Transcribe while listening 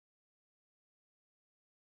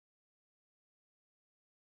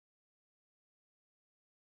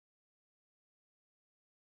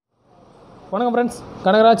வணக்கம் friends,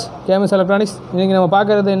 Kanagaraj KMS electronics. இன்றைக்கி நம்ம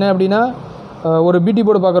பார்க்குறது என்ன அப்படின்னா, ஒரு பிடி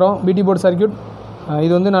போர்டு பார்க்குறோம். பிடி போர்டு சர்க்யூட்.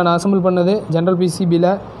 இது வந்து நான் அசம்பிள் பண்ணது ஜென்ரல் பிசிபியில்.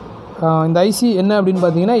 இந்த ஐசி என்ன அப்படின்னு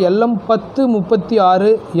பார்த்தீங்கன்னா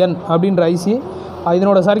LM1036N அப்படின்ற ஐசி.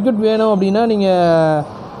 இதனோட சர்க்யூட் வேணும் அப்படின்னா நீங்கள்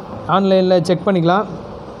ஆன்லைனில் செக் பண்ணிக்கலாம்.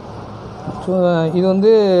 ஸோ இது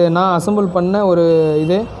வந்து நான் அசம்பிள் பண்ண ஒரு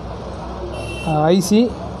இது ஐசி.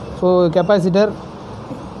 ஸோ கெப்பாசிட்டர்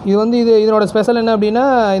இது வந்து இதனோட ஸ்பெஷல் என்ன அப்படின்னா,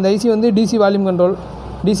 இந்த ஐசி வந்து டிசி வால்யூம் கண்ட்ரோல்,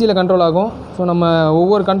 டிசியில் கண்ட்ரோல் ஆகும். ஸோ நம்ம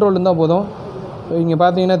ஒவ்வொரு கண்ட்ரோல் இருந்தால் போதும். இங்கே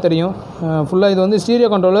பார்த்தீங்கன்னா தெரியும், ஃபுல்லாக இது வந்து ஸ்டீரியோ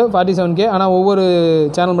கண்ட்ரோலு 47K. ஆனால் ஒவ்வொரு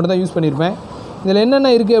சேனல் மட்டும் தான் யூஸ் பண்ணியிருப்பேன். இதில்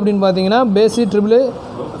என்னென்ன இருக்குது அப்படின்னு பார்த்தீங்கன்னா, பேஸு, ட்ரிபிள்,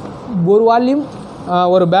 ஒரு வால்யூம்,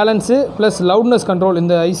 ஒரு பேலன்ஸு ப்ளஸ் லவுட்னஸ் கண்ட்ரோல்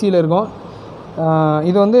இந்த ஐசியில் இருக்கும்.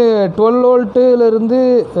 இது வந்து 12 வோல்ட்டுலேருந்து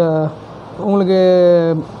உங்களுக்கு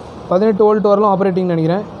 18 வோல்ட் வரலாம் ஆப்ரேட்டிங்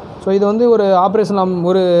நினைக்கிறேன். ஸோ இது வந்து ஒரு ஆப்ரேஷன்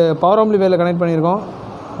ஒரு பவர் ஆம்பிளிஃபையரில் கனெக்ட் பண்ணியிருக்கோம்.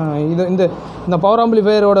 இந்த பவர்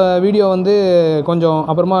ஆம்பிளிஃபையரோட வீடியோ வந்து கொஞ்சம்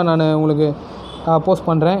அப்புறமா நான் உங்களுக்கு போஸ்ட்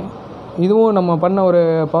பண்ணுறேன். இதுவும் நம்ம பண்ண ஒரு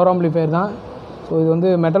பவர் ஆம்பிளிஃபையர் தான். ஸோ இது வந்து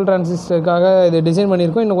மெட்டல் டிரான்சிஸ்டருக்காக இது டிசைன்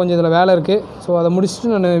பண்ணியிருக்கோம். இன்னும் கொஞ்சம் இதில் வேலை இருக்குது. ஸோ அதை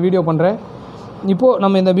முடிச்சுட்டு நான் வீடியோ பண்ணுறேன். இப்போது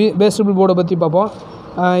நம்ம இந்த பேஸ் ட்ரிபிள் போர்டை பற்றி பார்ப்போம்.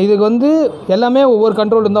 இதுக்கு வந்து எல்லாமே ஒவ்வொரு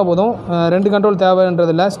கண்ட்ரோல் இருந்தால் போதும். 2 கண்ட்ரோல்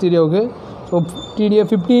தேவைன்றதில்லை ஸ்டீரியோவுக்கு. ஸோ டிடிஏ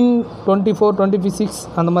 15, 24, 26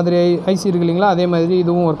 அந்த மாதிரி ஐசி இருக்கு இல்லைங்களா, அதே மாதிரி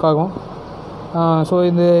இதுவும் ஒர்க் ஆகும். ஸோ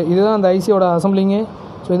இதுதான் அந்த ஐசியோட அசம்பிளிங்கு.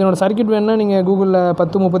 ஸோ இதனோட சர்க்யூட் வேணுன்னா நீங்கள் கூகுளில்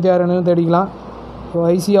 1036 தேடிக்கலாம். ஸோ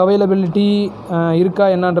ஐசி அவைலபிலிட்டி இருக்கா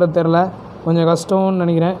என்னன்றது தெரில, கொஞ்சம் கஷ்டம்னு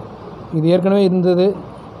நினைக்கிறேன். இது ஏற்கனவே இருந்தது.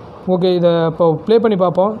 ஓகே, இதை இப்போ ப்ளே பண்ணி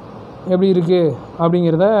பார்ப்போம் எப்படி இருக்குது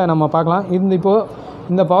அப்படிங்கிறத நம்ம பார்க்கலாம். இப்போது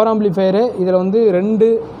இந்த பவர் ஆம்பிளிஃபையரு இதில் வந்து 2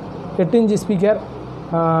 8 இன்ச் ஸ்பீக்கர்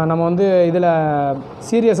நம்ம வந்து இதில்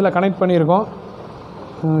சீரியஸில் கனெக்ட் பண்ணியிருக்கோம்.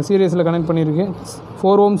 சீரியஸில் கனெக்ட் பண்ணியிருக்கு.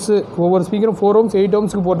 4 ஓம்ஸு ஒவ்வொரு ஸ்பீக்கரும் 4 ஓம்ஸ் 8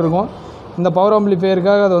 ஓம்ஸுக்கு போட்டிருக்கோம். இந்த பவர்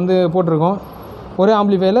ஆம்பிளிஃபையருக்காக அது வந்து போட்டிருக்கோம். ஒரே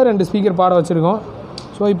ஆம்பிளிஃபையரில் 2 ஸ்பீக்கர் பாட வச்சுருக்கோம்.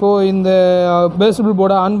 ஸோ இப்போது இந்த பேஸ் ட்ரிபிள்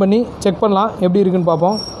போர்டை ஆன் பண்ணி செக் பண்ணலாம் எப்படி இருக்குன்னு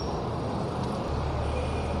பார்ப்போம்.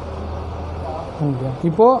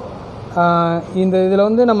 இப்போது இதில்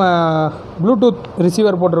வந்து நம்ம ப்ளூடூத்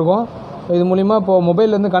ரிசீவர் போட்டிருக்கோம். இது மூலிமா இப்போது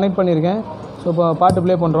மொபைல்லேருந்து கனெக்ட் பண்ணியிருக்கேன். ஸோ இப்போ பாட்டு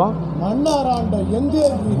ப்ளே பண்ணுறோம். மன்னாராண்ட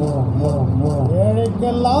எங்கேகிரி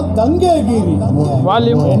ஏழைக்கெல்லாம் தங்ககிரி,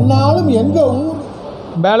 வால்யூம் என்னாலும் எங்கள் ஊர்.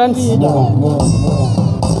 பேலன்ஸ்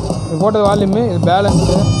போட்டது வால்யூமு, இது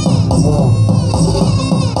பேலன்ஸு,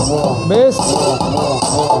 பேஸ்,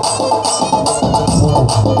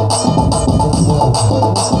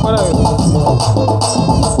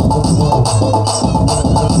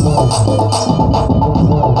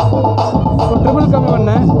 ட்ரிபிள் கம்மி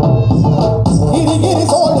பண்ணேன். கிரிகிரி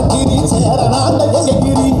சோழகிரி சேரநாண்ட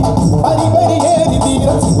எங்ககிரி, பரிபரி ஏறி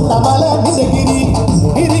வீரம் சின்னமல நிதகிரி.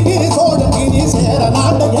 கிரிகிரி சோழகிரி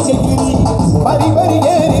சேரநாண்ட எங்ககிரி, பரிபரி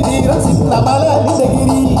ஏறி வீரம் சின்னமல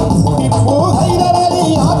நிதகிரி. திப்பு ஹைதரலி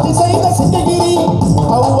ஆட்சி செய்த சிங்ககிரி,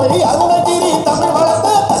 ஔவை அருணகிரி தமிழ் வளர்த்த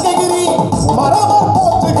தங்ககிரி. மரபர்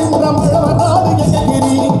போற்றுகின்ற மழவர் நாடு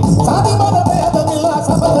எங்ககிரி, சாதி மத பேதமில்லா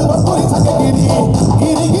சபதல் வற்புரி சங்ககிரி.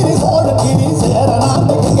 கிரிகிரி சோழகிரி சேரநாண்ட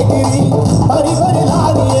எங்ககிரி, பரிபரி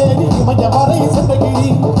லாரி ஏறி இமய வரை சென்றகிரி.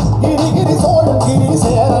 கிரிகிரி சோழகிரி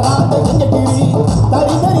சேரநாண்ட எங்ககிரி,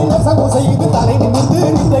 தரிகரி நெசவு செய்து தலை நிமிர்ந்து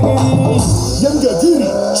நின்றகிரி. எங்ககிரி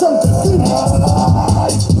சங்ககிரி,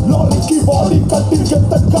 லாரிக்கு வாடி கட்டி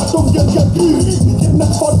கெட்ட காட்டும் எங்ககிரி. என்ன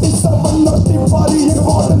 47 நாட்டி பாரி எங்க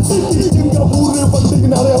மாடல் சிட்டி, எங்க ஊரு வந்து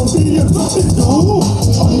நிறைய சீரியல் சுட்டிட்டு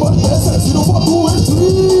அம்மா பேச சிறுவா தூவெச்சு.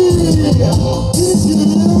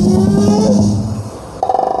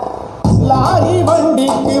 லாரி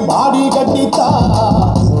வண்டிக்கு பாடி கட்டித்தா,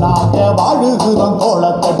 நாங்க வாழுகிறோம் தோள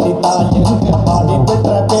கட்டித்தா. எங்க பாடி பெற்ற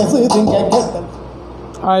பேசுதுங்க கேட்ட.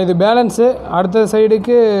 இது பேலன்ஸு. அடுத்த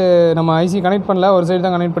சைடுக்கு நம்ம ஐசி கனெக்ட் பண்ணல, ஒரு சைடு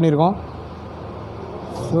தான் கனெக்ட் பண்ணியிருக்கோம்.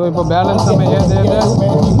 ஸோ இப்போ பேலன்ஸ் நம்ம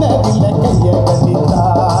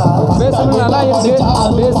பேஸ் நல்லா இருக்குது.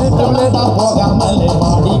 Base triple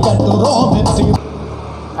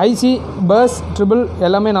IC base triple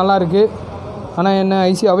எல்லாமே நல்லா இருக்குது. ஆனால் என்ன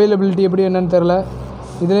ஐசி அவைலபிலிட்டி எப்படி என்னன்னு தெரில.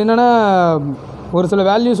 இதில் என்னென்னா ஒரு சில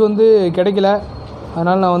வேல்யூஸ் வந்து கிடைக்கல.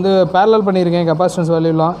 அதனால் நான் வந்து பேரலல் பண்ணியிருக்கேன் கெப்பாசிட்டன்ஸ்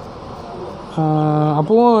வேல்யூலாம்.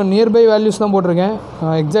 அப்போவும் நியர்பை வேல்யூஸ் தான் போட்டிருக்கேன்.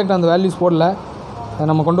 எக்ஸாக்ட் அந்த வேல்யூஸ் போடல, அதை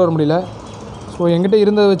நம்ம கொண்டு வர முடியல. ஸோ என்கிட்ட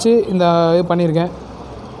இருந்ததை வச்சு இந்த இது பண்ணியிருக்கேன்.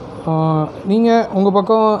 நீங்கள் உங்கள்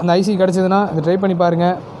பக்கம் இந்த ஐசி கிடச்சிதுன்னா இதை ட்ரை பண்ணி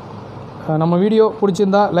பாருங்கள். நம்ம வீடியோ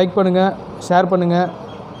பிடிச்சிருந்தா லைக் பண்ணுங்கள், ஷேர் பண்ணுங்கள்,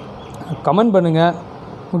 கமெண்ட் பண்ணுங்கள்,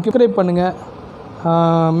 சப்ஸ்கிரைப் பண்ணுங்கள்.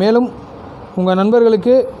 மேலும் உங்கள்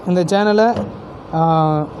நண்பர்களுக்கு இந்த சேனலை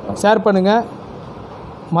ஷேர் பண்ணுங்கள்.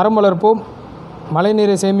 மரம் வளர்ப்போம்,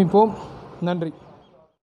 மழைநீரை சேமிப்போம். நன்றி.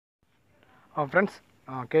 ஃப்ரெண்ட்ஸ்,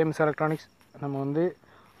 கேஎம்எஸ் எலக்ட்ரானிக்ஸ் நம்ம வந்து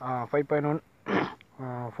 5.1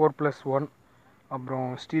 4+1 அப்புறம்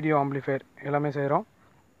ஸ்டீரியோ ஆம்பிளிஃபையர் எல்லாமே செய்கிறோம்.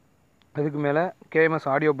 அதுக்கு மேலே கேஎம்எஸ்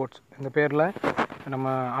ஆடியோ போர்ட்ஸ் இந்த பேரில்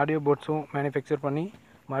நம்ம ஆடியோ போர்ட்ஸும் மேனுஃபேக்சர் பண்ணி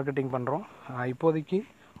மார்க்கெட்டிங் பண்ணுறோம். இப்போதைக்கு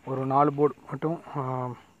ஒரு 4 போர்டு மட்டும்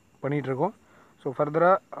பண்ணிகிட்ருக்கோம். ஸோ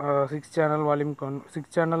ஃபர்தராக 6 channel volume 6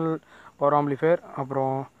 channel power amplifier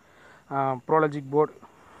அப்புறம் ப்ரோலாஜிக் போர்டு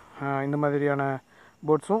இந்த மாதிரியான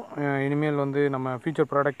போர்ட்ஸும் இனிமேல் வந்து நம்ம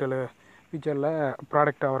ஃபியூச்சரில்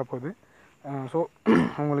ப்ராடக்டாக வரப்போகுது. ஸோ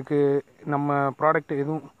உங்களுக்கு நம்ம ப்ராடக்ட்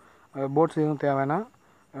எதுவும் போர்ட்ஸ் எதுவும் தேவைன்னா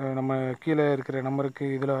நம்ம கீழே இருக்கிற நம்பருக்கு,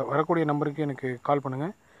 இதில் வரக்கூடிய நம்பருக்கு எனக்கு கால்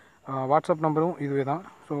பண்ணுங்கள். வாட்ஸ்அப் நம்பரும் இதுவே தான்.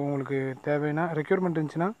 ஸோ உங்களுக்கு தேவைன்னா ரெக்யூர்மெண்ட்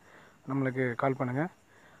இருந்துச்சுன்னா நம்மளுக்கு கால் பண்ணுங்கள்.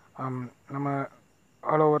 நம்ம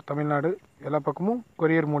ஆல் ஓவர் தமிழ்நாடு எல்லா பக்கமும்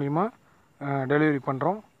கொரியர் மூலிமா டெலிவரி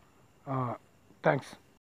பண்ணுறோம். தேங்க்ஸ்.